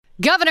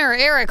Governor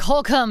Eric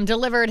Holcomb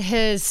delivered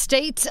his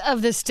State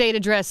of the State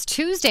address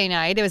Tuesday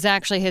night. It was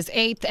actually his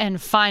 8th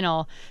and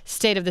final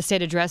State of the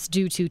State address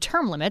due to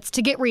term limits.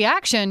 To get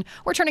reaction,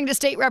 we're turning to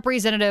State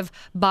Representative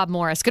Bob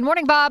Morris. Good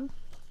morning, Bob.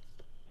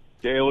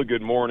 Kayla,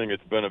 good morning.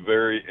 It's been a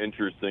very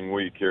interesting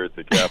week here at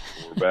the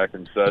Capitol. We're back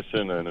in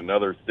session and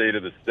another State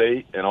of the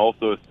State and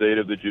also a State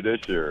of the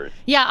Judiciary.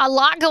 Yeah, a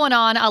lot going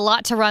on, a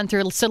lot to run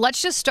through. So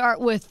let's just start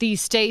with the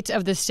State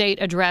of the State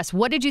address.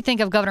 What did you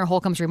think of Governor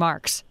Holcomb's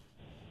remarks?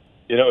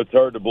 You know, it's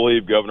hard to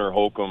believe Governor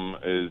Holcomb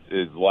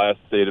is last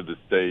State of the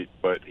State,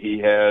 but he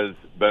has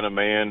been a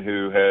man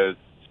who has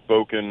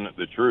spoken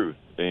the truth,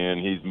 and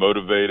he's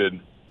motivated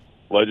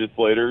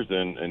legislators,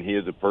 and he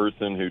is a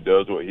person who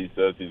does what he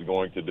says he's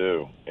going to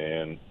do.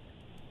 And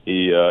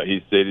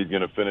he stated he's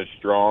going to finish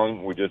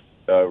strong. We just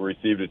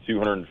received a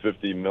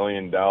 $250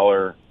 million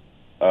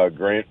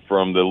grant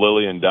from the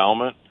Lilly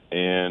Endowment,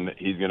 and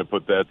he's going to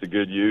put that to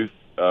good use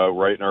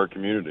right in our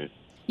communities.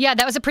 Yeah,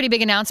 that was a pretty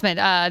big announcement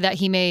that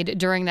he made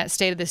during that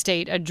State of the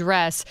State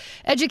address.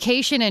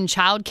 Education and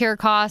child care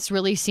costs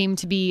really seem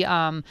to be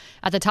at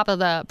the top of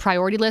the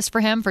priority list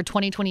for him for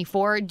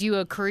 2024. Do you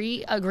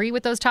agree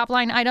with those top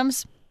line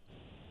items?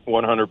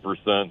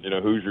 100%. You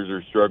know, Hoosiers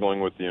are struggling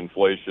with the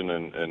inflation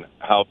and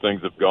how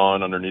things have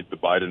gone underneath the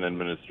Biden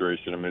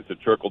administration. I mean, it's a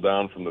trickle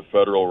down from the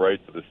federal right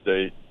to the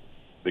state.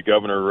 The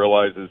governor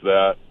realizes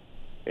that.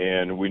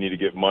 And we need to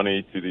get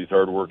money to these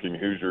hardworking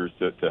Hoosiers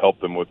to help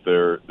them with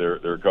their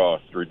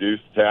costs. Reduce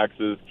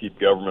taxes, keep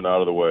government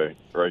out of the way.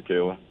 Right,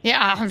 Kayla?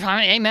 Yeah,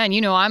 amen. You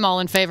know, I'm all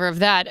in favor of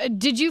that.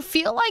 Did you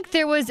feel like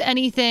there was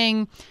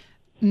anything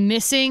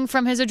missing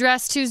from his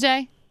address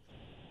Tuesday?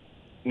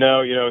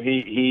 No, you know,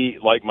 he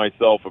like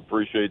myself,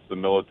 appreciates the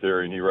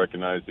military, and he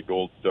recognized the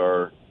Gold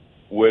Star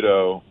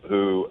widow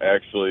who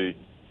actually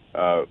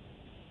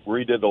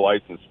redid the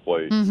license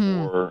plate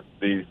for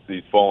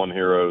these fallen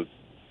heroes.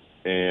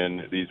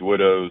 And these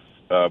widows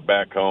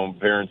back home,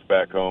 parents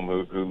back home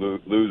who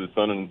lose a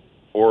son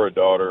or a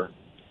daughter,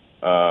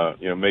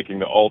 you know, making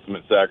the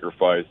ultimate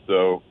sacrifice.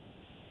 So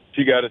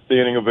she got a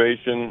standing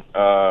ovation,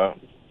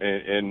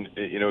 and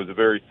you know, it was a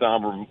very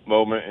somber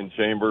moment in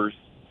Chambers.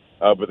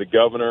 But the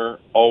governor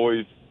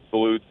always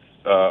salutes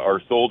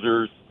our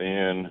soldiers,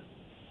 and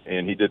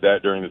he did that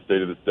during the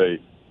State of the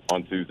State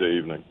on Tuesday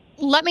evening.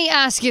 Let me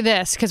ask you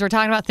this, because we're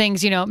talking about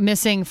things, you know,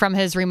 missing from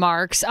his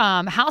remarks.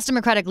 House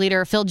Democratic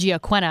leader Phil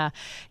Giacquina,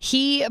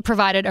 he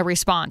provided a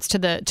response to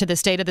the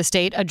State of the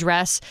State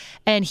address,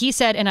 and he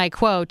said, and I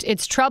quote,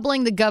 "It's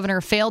troubling the governor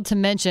failed to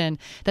mention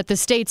that the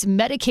state's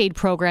Medicaid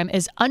program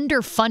is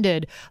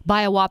underfunded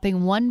by a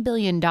whopping $1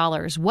 billion.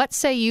 What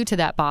say you to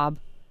that, Bob?"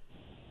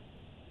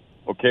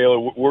 Well,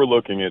 Kayla, we're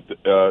looking at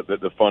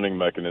the funding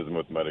mechanism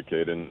with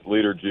Medicaid, and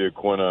Leader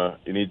Giacquina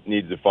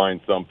needs to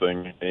find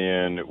something,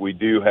 and we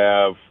do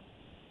have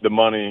the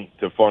money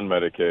to fund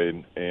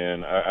Medicaid,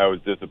 and I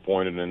was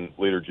disappointed in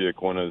Leader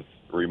Giacquina's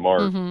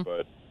remarks,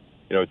 but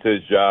you know, it's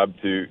his job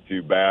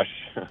to bash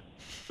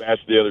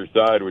the other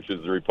side, which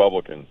is the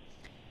Republicans.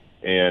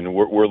 And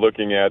we're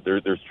looking at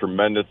there's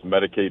tremendous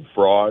Medicaid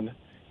fraud,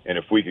 and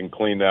if we can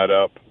clean that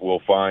up,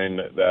 we'll find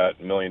that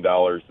 $1 million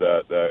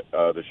that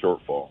the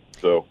shortfall.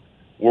 So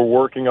we're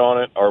working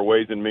on it. Our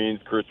Ways and Means,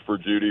 Christopher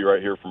Judy, right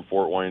here from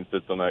Fort Wayne,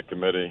 sits on that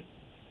committee,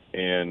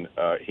 and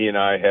he and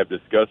I have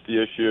discussed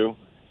the issue,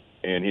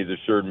 and he's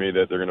assured me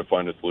that they're going to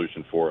find a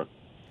solution for it.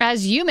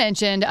 As you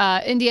mentioned,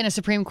 Indiana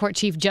Supreme Court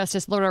Chief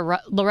Justice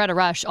Loretta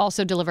Rush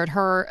also delivered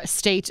her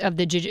State of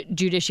the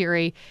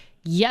Judiciary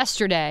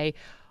yesterday.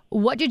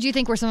 What did you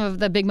think were some of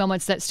the big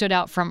moments that stood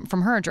out from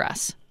her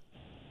address?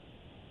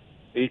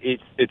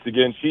 It's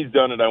again, she's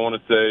done it. I want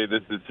to say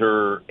this is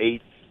her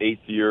eighth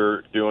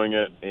year doing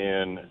it,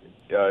 and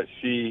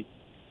she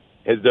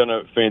has done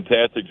a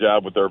fantastic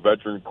job with our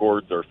veteran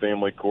courts, our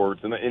family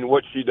courts, and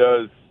what she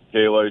does,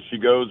 Kayla, she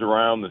goes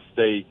around the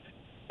state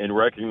and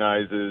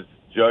recognizes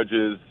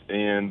judges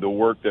and the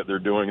work that they're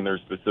doing in their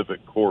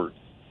specific courts.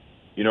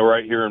 You know,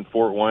 right here in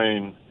Fort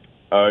Wayne,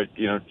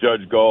 you know,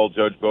 Judge Gall,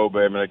 Judge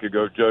Bobay, I mean, I could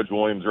go Judge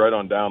Williams right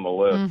on down the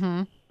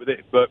list.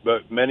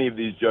 But many of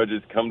these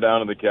judges come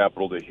down to the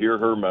Capitol to hear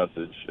her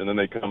message, and then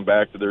they come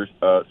back to their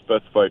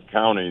specified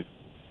counties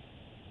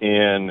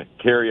and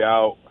carry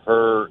out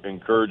her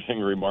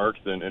encouraging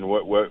remarks and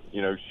what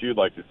you know she'd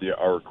like to see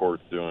our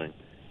courts doing.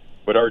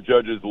 But our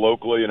judges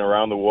locally and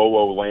around the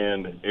WOWO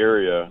land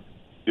area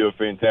do a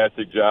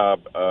fantastic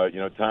job.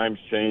 You know, times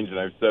change, and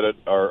I've said it,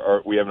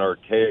 we have an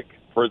archaic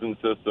prison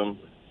system.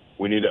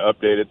 We need to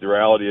update it. The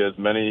reality is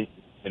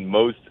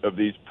most of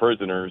these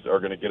prisoners are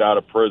going to get out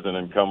of prison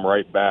and come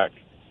right back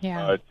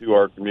to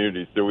our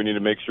communities. So we need to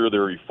make sure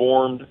they're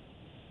reformed.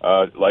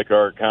 Like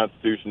our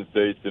Constitution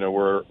states, you know,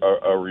 we're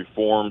a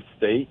reformed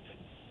state,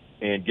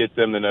 and get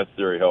them the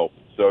necessary help.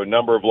 So a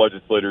number of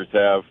legislators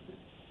have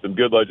some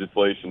good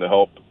legislation to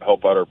help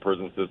out our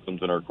prison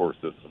systems and our court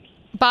systems.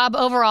 Bob,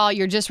 overall,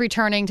 you're just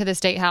returning to the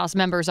Statehouse.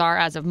 Members are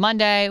as of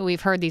Monday. We've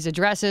heard these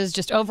addresses.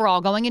 Just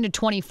overall, going into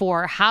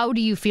 24, how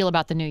do you feel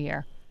about the new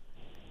year?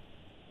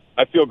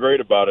 I feel great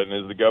about it,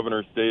 and as the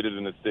governor stated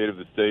in the State of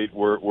the State,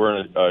 we're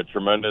in a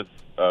tremendous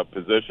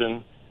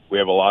position. We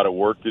have a lot of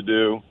work to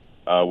do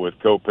with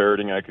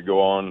co-parenting. I could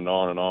go on and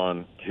on and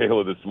on,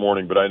 Kayla, this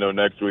morning, but I know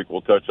next week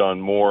we'll touch on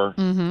more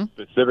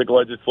specific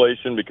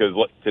legislation because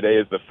today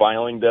is the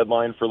filing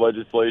deadline for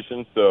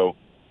legislation. So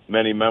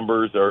many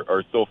members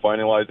are still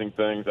finalizing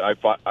things.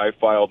 I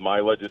filed my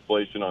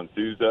legislation on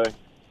Tuesday,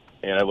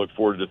 and I look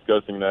forward to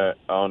discussing that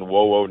on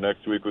WOWO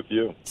next week with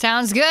you.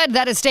 Sounds good.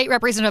 That is State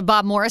Representative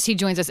Bob Morris. He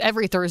joins us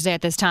every Thursday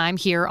at this time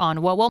here on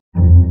WOWO.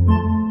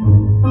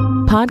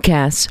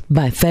 Podcasts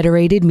by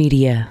Federated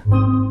Media.